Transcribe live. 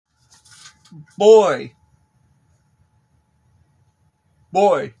Boy.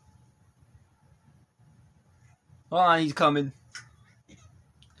 Boy. Hold on, he's coming.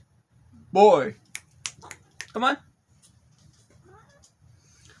 Boy. Come on.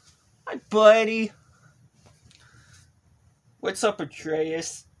 Hi, buddy. What's up,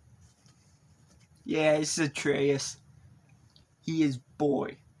 Atreus? Yeah, it's Atreus. He is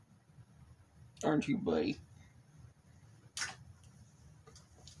boy. Aren't you, buddy?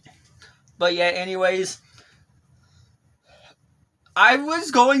 But yeah, anyways. I've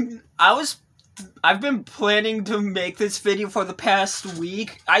been planning to make this video for the past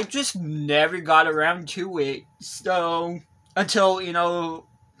week. I just never got around to it. So, until,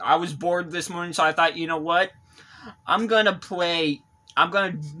 I was bored this morning, so I thought, you know what? I'm gonna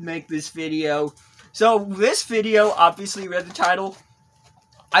make this video. So, this video, obviously read the title.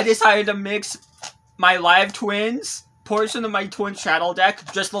 I decided to mix my live twins portion of my twin shadow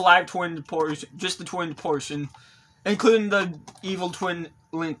deck, just the live twin portion, just the twin portion, including the evil twin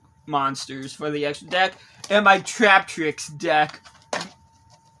link monsters for the extra deck, and my Traptrix deck,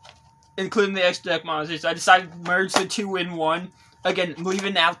 including the extra deck monsters. I decided to merge the two in one. Again,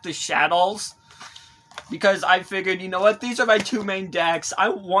 leaving out the shadows, because I figured, you know what, these are my two main decks. I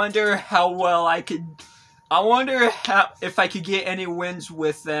wonder how well if I could get any wins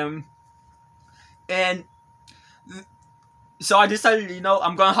with them. And so I decided,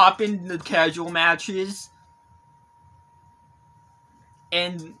 I'm gonna hop in the casual matches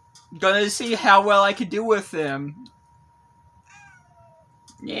and gonna see how well I could do with them.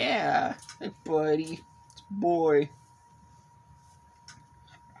 Yeah. Hey, buddy. It's boy.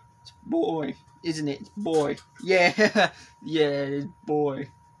 It's boy. Isn't it? It's boy. Yeah. Yeah, it's boy.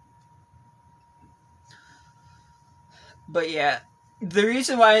 But yeah. The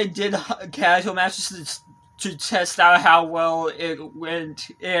reason why I did casual matches is to test out how well it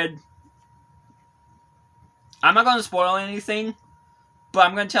went. And I'm not gonna spoil anything, but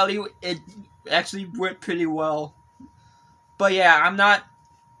I'm going to tell you, it actually went pretty well. But yeah, I'm not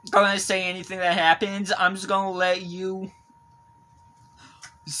going to say anything that happens. I'm just going to let you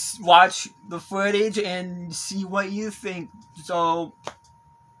watch the footage and see what you think. So,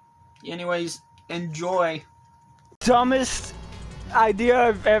 anyways, enjoy. Dumbest idea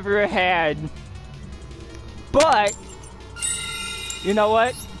I've ever had. But, you know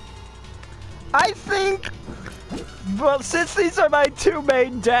what? I think... Well, since these are my two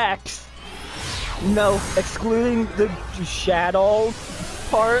main decks, excluding the shadow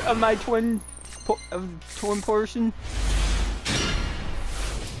part of my twin portion,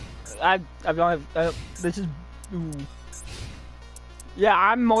 this is, yeah,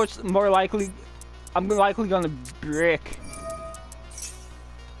 I'm likely gonna brick.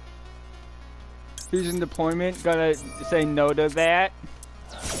 Fusion deployment, gonna say no to that.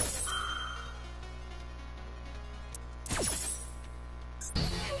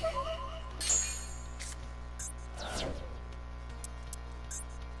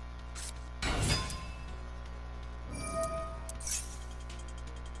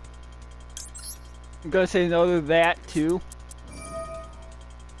 I'm gonna say no to that too.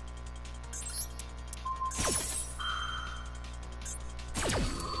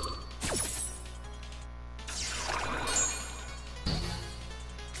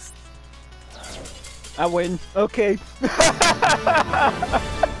 I win. Okay.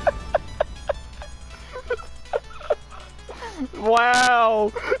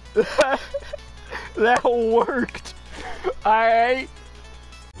 Wow. That worked. Alright.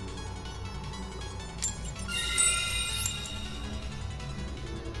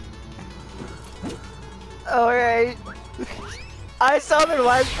 Alright. I saw their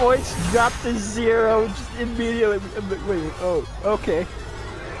life points drop to 0 just immediately. Wait, oh, okay.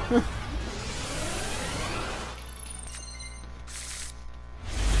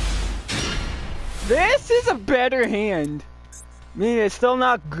 This is a better hand. I mean, it's still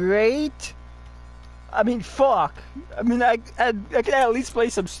not great. I mean, fuck. I mean, I can at least play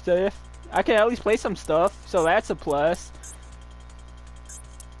some stuff. So that's a plus.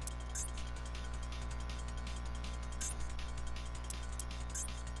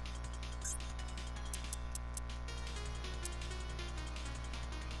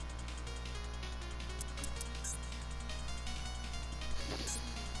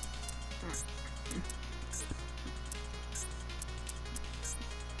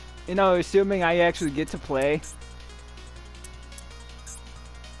 Assuming I actually get to play.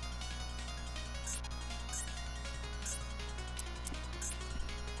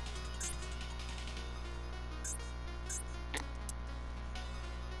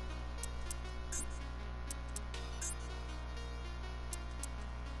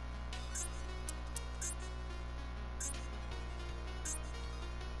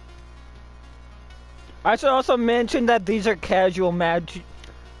 I should also mention that these are casual match.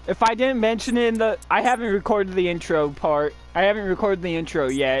 If I didn't mention it in the... I haven't recorded the intro part. I haven't recorded the intro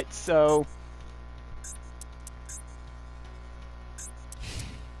yet, so...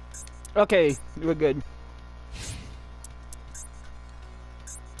 Okay, we're good.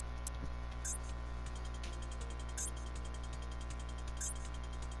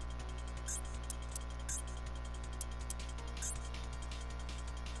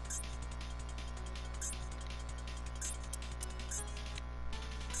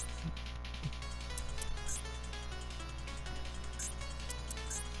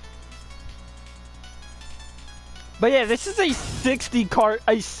 But yeah, this is a 60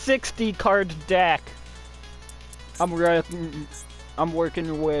 card deck. I'm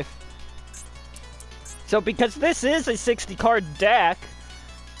working with. So because this is a 60 card deck,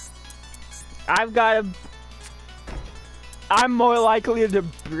 I'm more likely to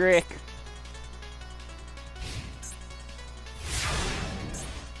brick.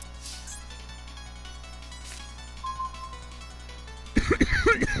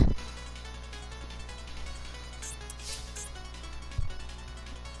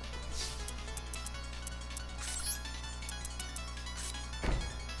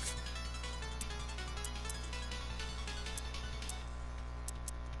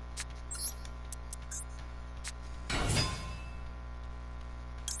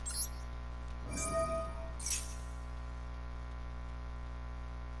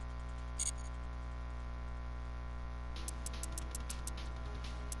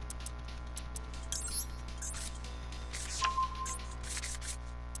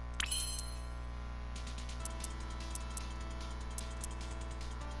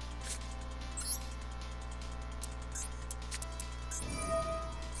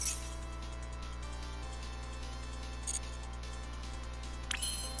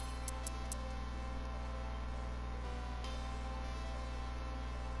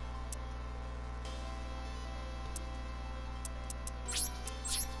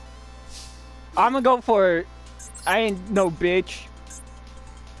 I'm gonna go for... I ain't no bitch.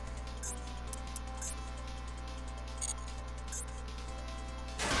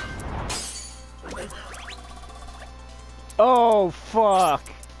 Oh, fuck.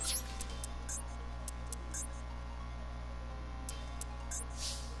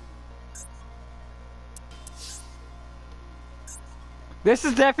 This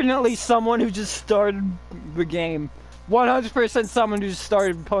is definitely someone who just started the game. 100% someone who just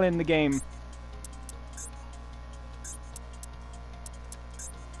started playing the game.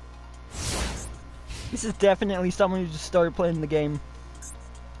 This is definitely someone who just started playing the game.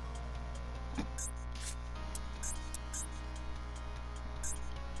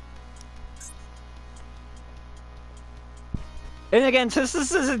 And again, since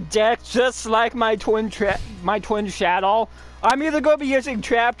this is a deck just like my twin Shadow, I'm either going to be using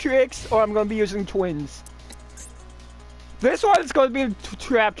Traptrix or I'm going to be using Twins. This one is going to be it's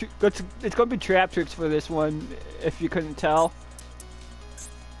going to be Traptrix for this one, if you couldn't tell.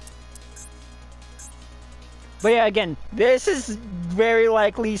 But yeah, again, this is very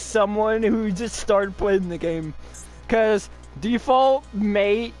likely someone who just started playing the game. Because default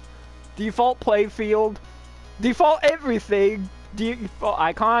mate, default playfield, default everything, default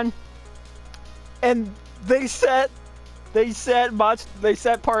icon, and they set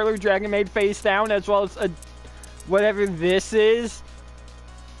Parlor Dragon Maid face down as well as whatever this is.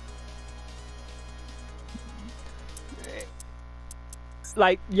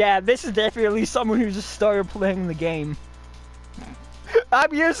 Like, yeah, this is definitely someone who just started playing the game.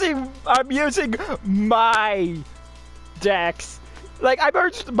 I'm using my decks. Like, I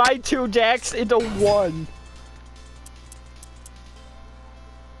merged my two decks into one.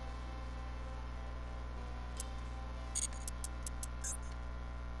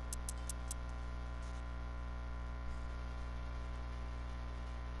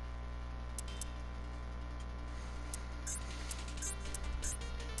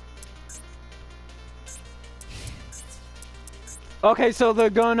 Okay, so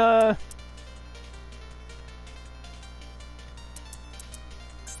they're gonna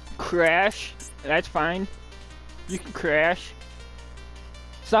crash. That's fine. You can crash.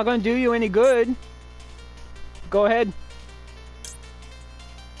 It's not gonna do you any good. Go ahead.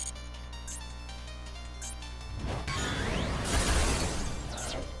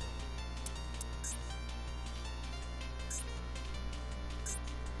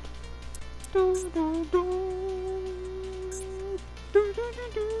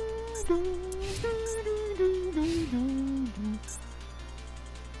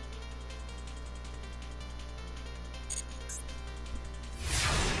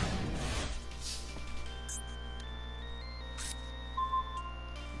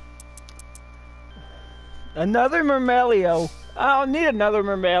 Another Murmelio. I don't need another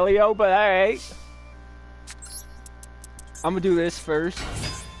Murmelio, but alright. I'm gonna do this first.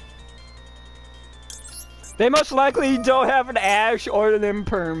 They most likely don't have an Ash or an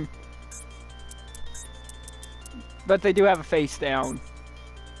Imperm. But they do have a face down.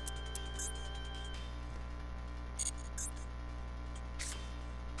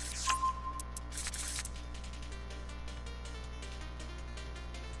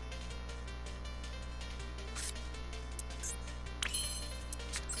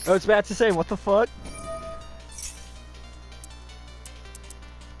 I was about to say, what the fuck?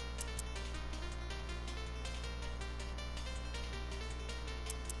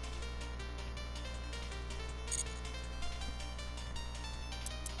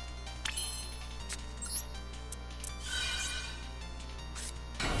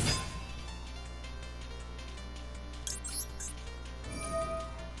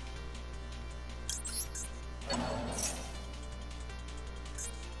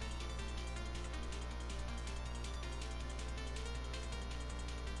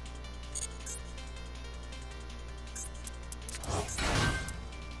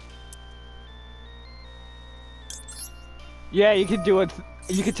 Yeah, you could do it.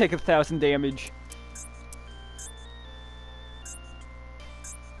 You could take 1,000 damage.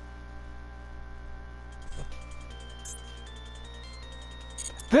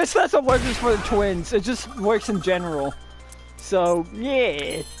 This doesn't work just for the twins. It just works in general. So,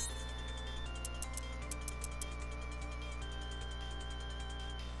 yeah.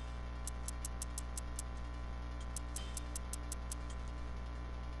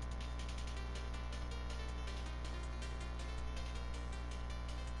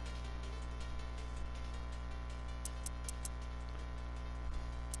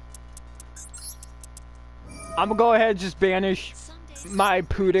 I'm gonna go ahead and just banish my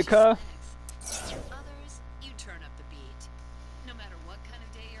Pudica. Others, you turn up the beat. No matter what kind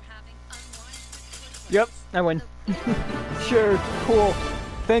of day you're having, unwind. Yep, I win. Sure, cool.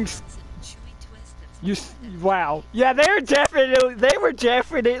 Thanks. You, wow. Yeah, they were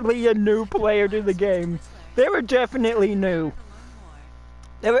definitely a new player to the game. They were definitely new.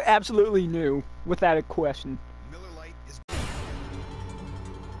 They were absolutely new, without a question.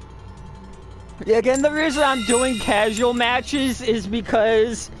 Yeah, again, the reason I'm doing casual matches is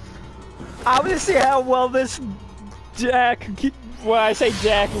because I want to see how well this deck, when I say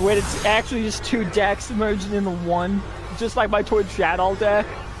deck, when it's actually just two decks merged into one, just like my Twin Shadow deck.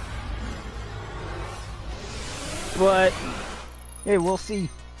 But, hey, we'll see.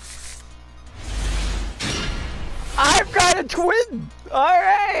 I've got a twin!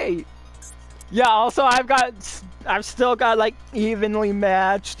 Alright! Yeah, also I've still got like evenly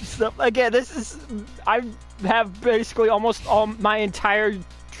matched stuff. Again, I have basically almost all my entire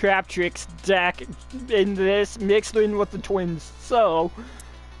Traptrix deck in this mixed in with the twins. So,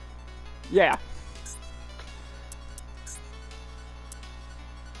 yeah.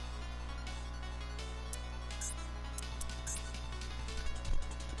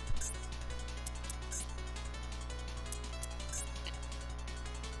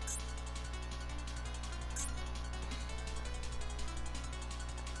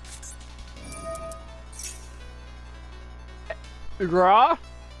 Raw?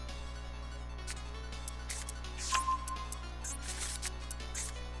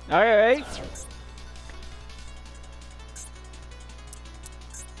 Alright.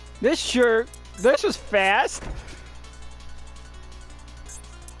 This was fast.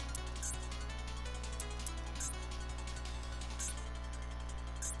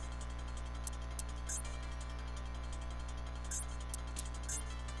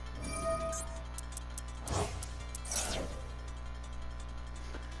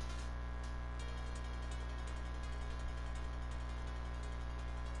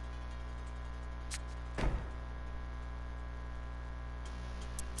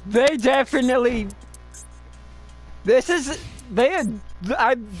 They definitely. They're in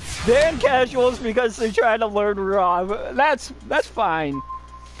casuals because they're trying to learn Raw. That's fine.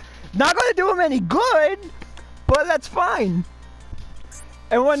 Not gonna do them any good, but that's fine.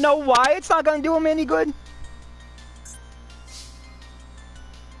 And wanna know why it's not gonna do them any good?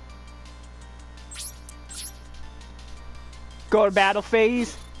 Go to battle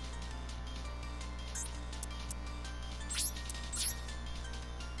phase.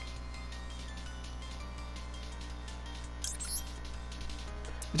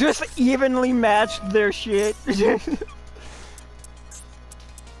 Just evenly matched their shit.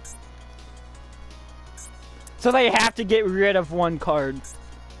 So they have to get rid of one card.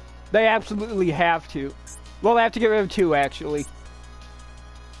 They absolutely have to. Well, they have to get rid of two, actually.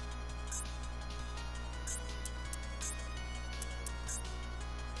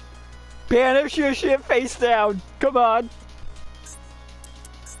 Banish your shit face down. Come on.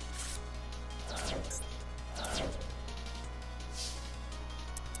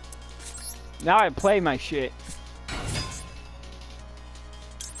 Now I play my shit.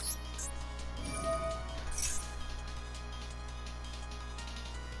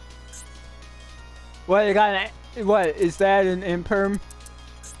 What, you got an, what, is that an imperm?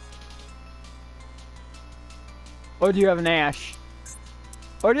 Or do you have an Ash?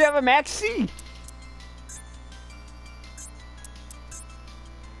 Or do you have a Max C?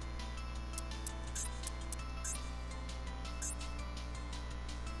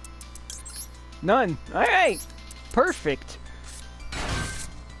 None. Alright. Perfect.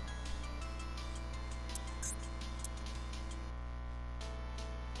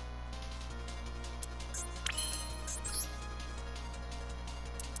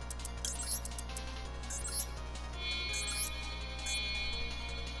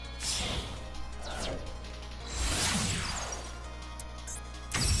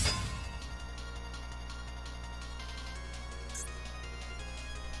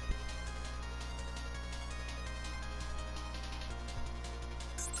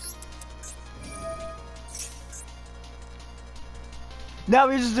 Now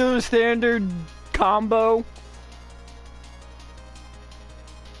we just do a standard combo.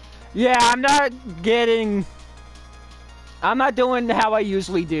 Yeah, I'm not doing how I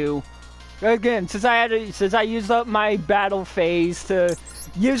usually do. Again, since I used up my battle phase to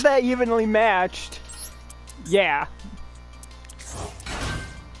use that evenly matched. Yeah.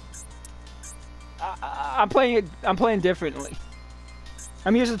 I'm playing differently.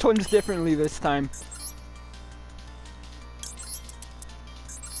 I'm using twins differently this time.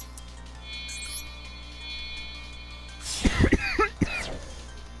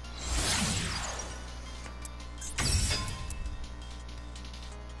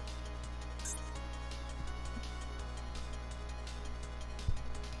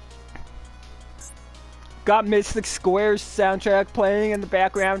 Got Mystic Square's soundtrack playing in the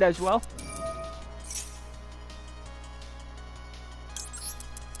background as well.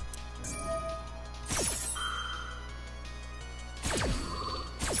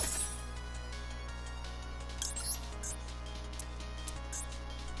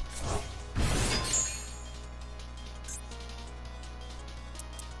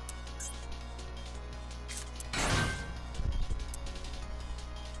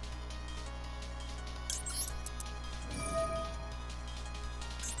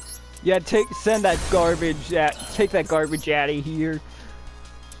 Yeah, take that garbage out of here.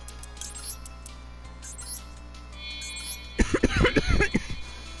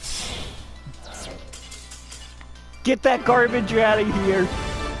 Get that garbage out of here.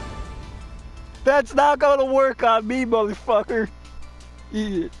 That's not gonna work on me, motherfucker.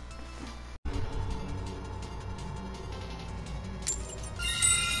 Eat it.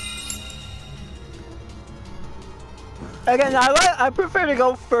 Again, I prefer to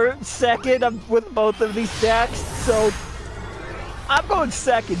go first, second with both of these decks, so I'm going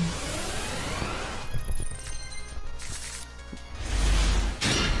second.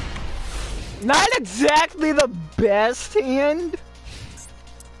 Not exactly the best hand.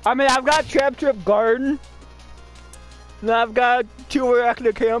 I mean, I've got Traptrix Garden, and I've got 2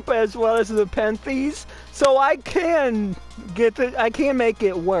 Arachnocamp as well as the Penthes, so I can make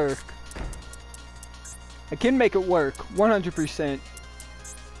it work. I can make it work, 100%.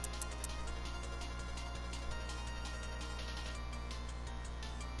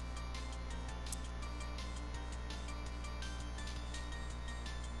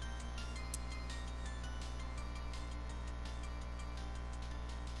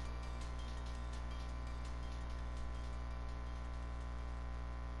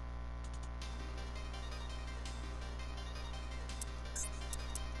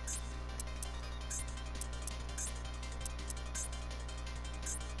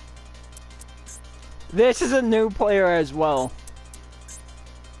 This is a new player as well.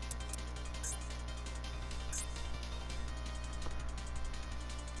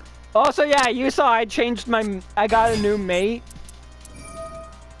 Also, yeah, you saw I got a new mate.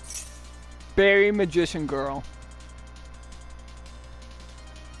 Berry Magician Girl.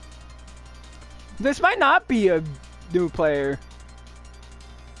 This might not be a new player.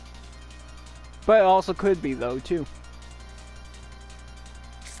 But it also could be though, too.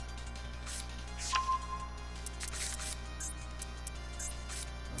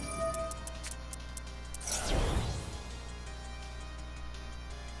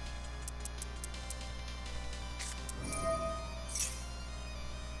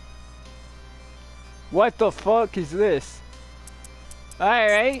 What the fuck is this?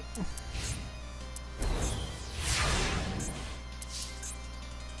 Alright.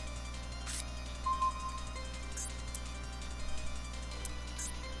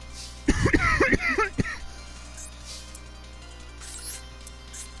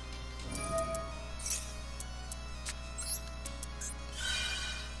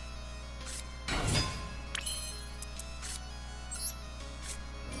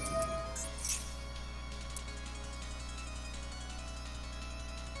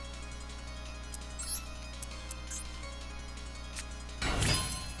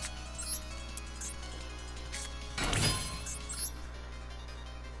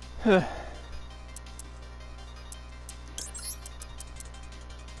 Alright,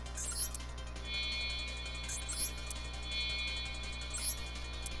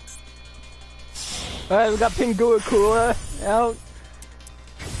 we got Pingua Kula out.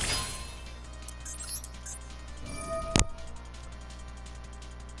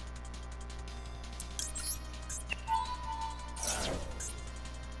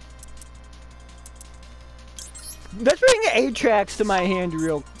 Let's bring Traptrix to my hand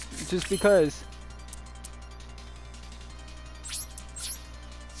real, just because.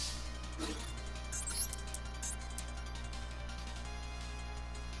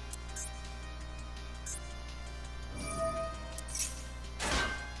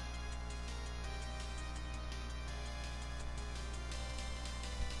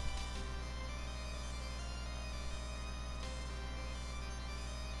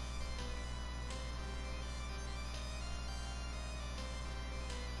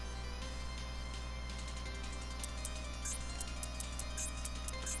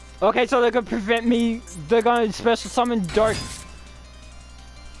 Okay, so they're gonna prevent me. They're gonna special summon Dark.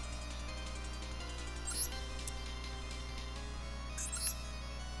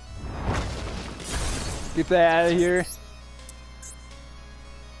 Get that out of here.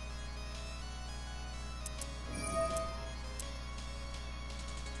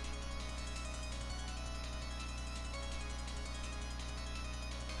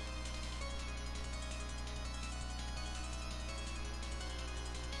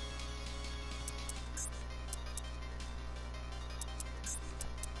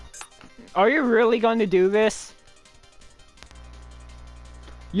 Are you really going to do this?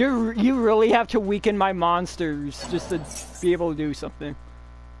 You really have to weaken my monsters just to be able to do something.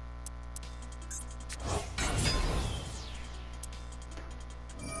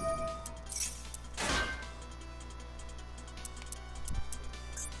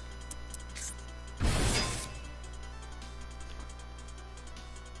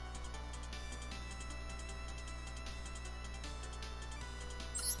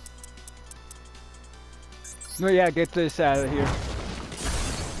 Oh yeah, get this out of here.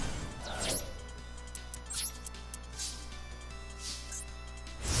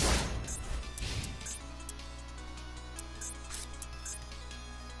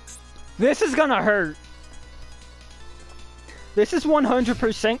 This is gonna hurt. This is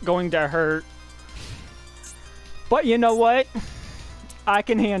 100% going to hurt. But you know what? I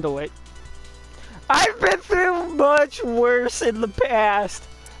can handle it. I've been through much worse in the past.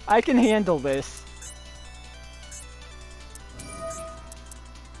 I can handle this.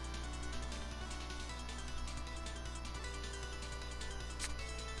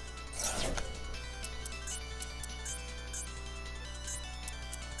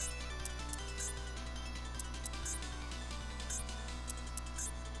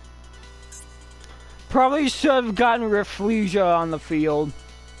 Probably should have gotten Refleja on the field.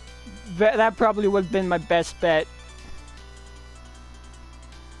 That probably would have been my best bet.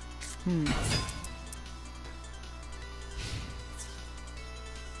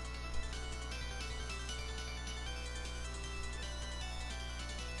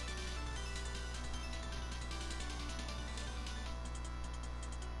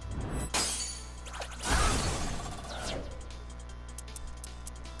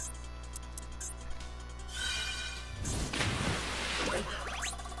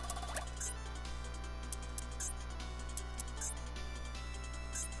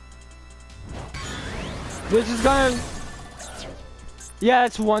 This is gonna... Yeah,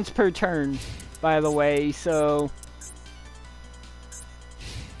 it's once per turn, by the way, so...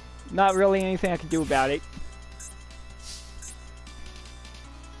 Not really anything I can do about it.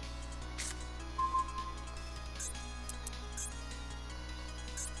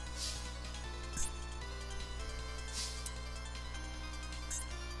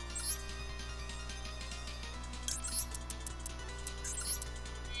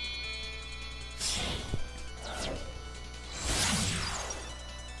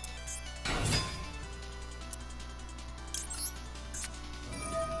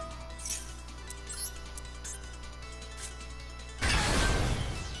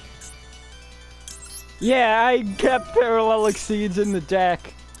 Yeah, I kept Parallel Exceeds in the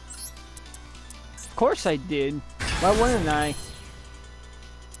deck. Of course I did. Why wouldn't I?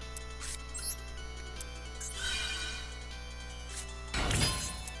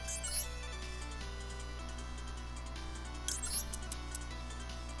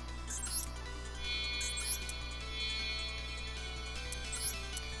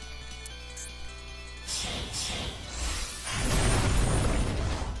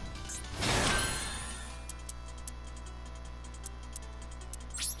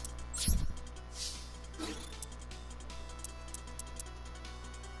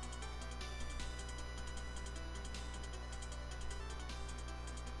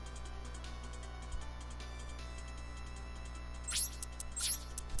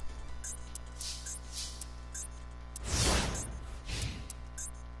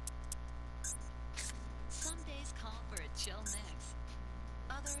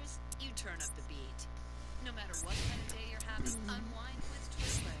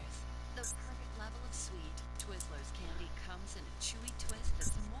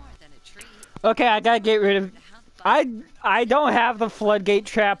 Okay, I gotta get rid of. I don't have the floodgate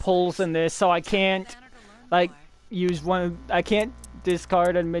trap holes in this, so I can't like use one. I can't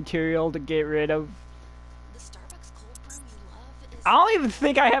discard a material to get rid of. The Starbucks cold brew you love is I don't even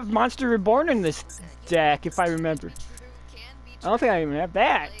think I have Monster Reborn in this deck, if I remember. can be I don't think I even have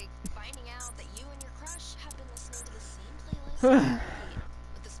that. like finding out that you and your crush have been listening to the same playlist.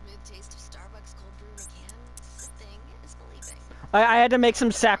 With the smooth taste of Starbucks cold brew in a can, sipping is believing. I had to make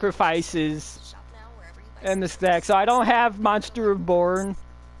some sacrifices Shop now wherever you buy in this deck, so I don't have Monster Reborn.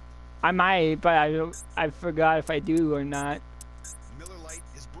 I might, but I forgot if I do or not. Miller Lite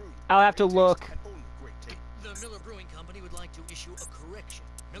is brewed. I'll have to look. And only great taste. The Miller Brewing Company would like to issue a correction.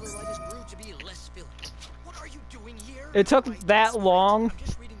 Miller Lite is brewed to be less filling. What are you doing here? It took that long. I'm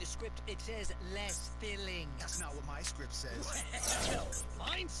just reading the script. It says less filling. That's not what my script says. Well,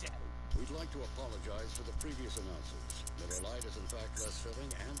 mine said. We'd like to apologize for the previous announcers. Miller Lite is in fact less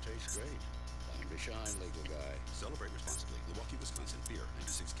filling and tastes great. Time to shine, legal guy. Celebrate responsibly. Milwaukee, Wisconsin. Beer.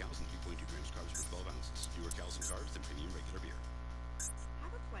 96 calories and 3.2 grams carbs per 12 ounces. Fewer calories and carbs than premium regular beer.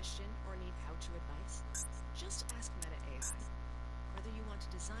 Have a question or need how-to advice? Just ask Meta AI. Whether you want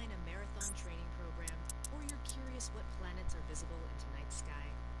to design a marathon training program or you're curious what planets are visible in tonight's sky,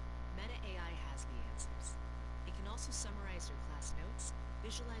 Meta AI has the answers. It can also summarize your class notes,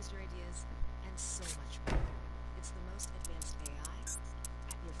 visualize your ideas, and so much more. It's the most advanced AI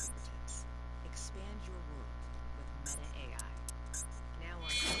at your fingertips. Expand your world with Meta AI. Now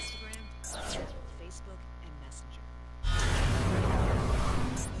on Instagram, Facebook, and Messenger.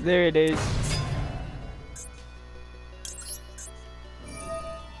 There it is.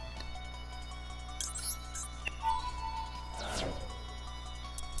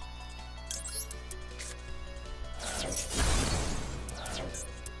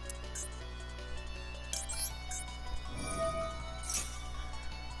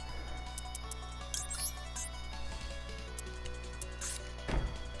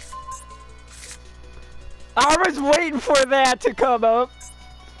 I was waiting for that to come up.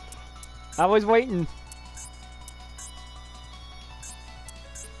 I was waiting.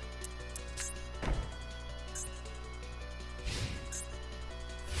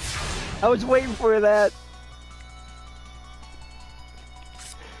 I was waiting for that.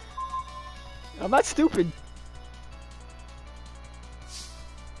 I'm not stupid.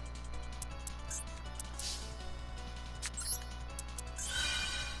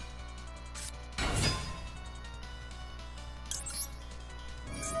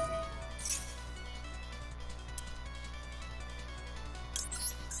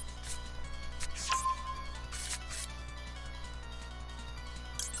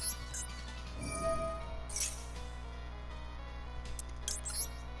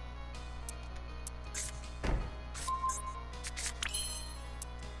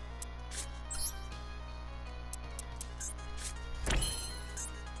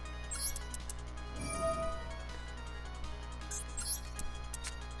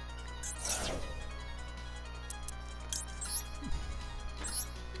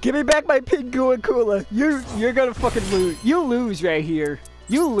 Give me back my Pingu and Kula. You're gonna fucking lose. You lose right here.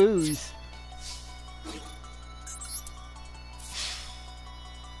 You lose.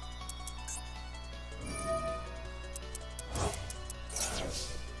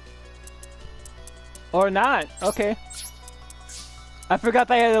 Or not. Okay. I forgot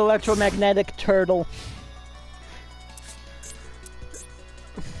they had an electromagnetic turtle.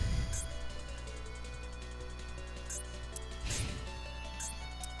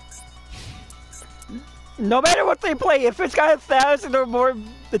 No matter what they play, if it's got 1,000 or more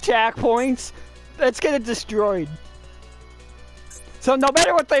attack points, that's gonna destroyed. So no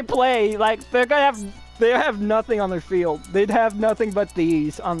matter what they play, like they have nothing on their field. They'd have nothing but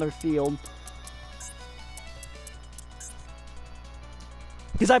these on their field.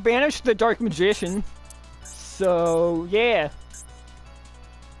 Because I banished the Dark Magician. So yeah.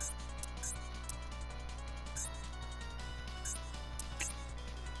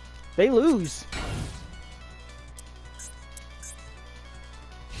 They lose.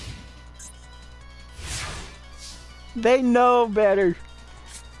 They know better.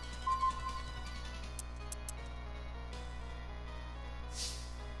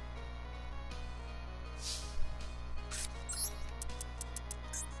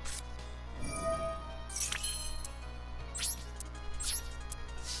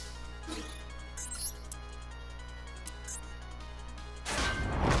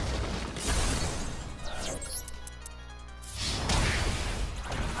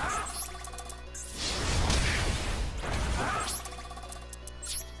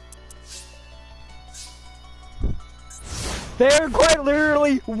 They're quite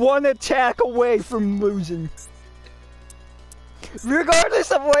literally one attack away from losing.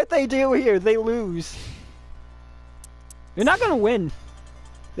 Regardless of what they do here, they lose. They're not gonna win.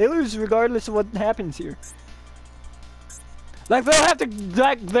 They lose regardless of what happens here. Like they'll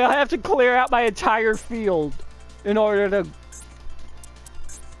have to clear out my entire field in order to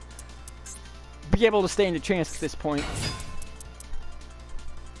be able to stand a chance at this point.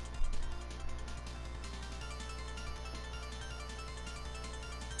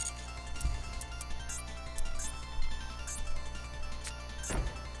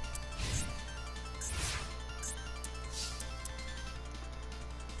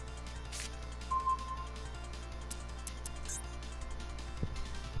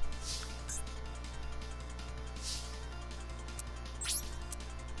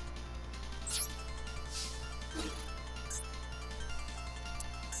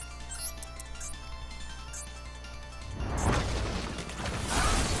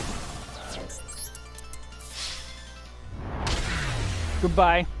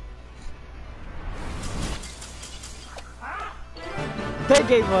 Goodbye. They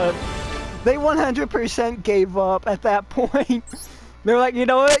gave up. They 100% gave up at that point. They're like, you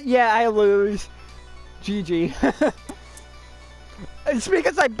know what? Yeah, I lose. GG. It's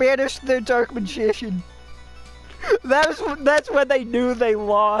because I banished their Dark Magician. That's when they knew they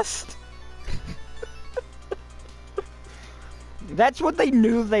lost. That's what they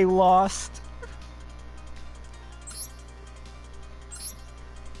knew they lost.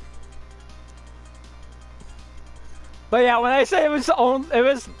 But yeah, when I say it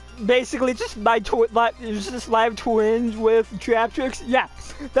was basically just live twins with Traptrix. Yeah,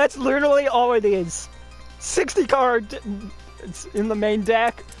 that's literally all it is. 60 cards in the main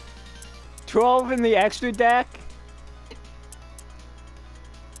deck, 12 in the extra deck.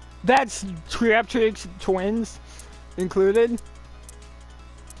 That's Traptrix twins included.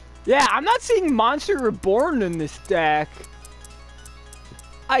 Yeah, I'm not seeing Monster Reborn in this deck.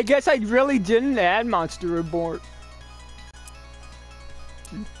 I guess I really didn't add Monster Reborn.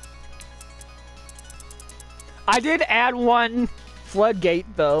 I did add one Floodgate,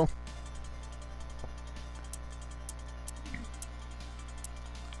 though.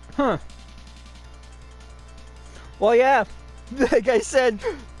 Huh. Well, yeah. Like I said,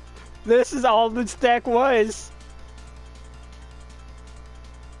 this is all this deck was.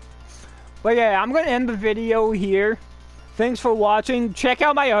 But yeah, I'm going to end the video here. Thanks for watching. Check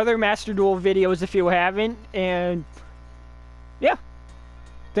out my other Master Duel videos if you haven't. And yeah.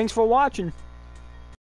 Thanks for watching.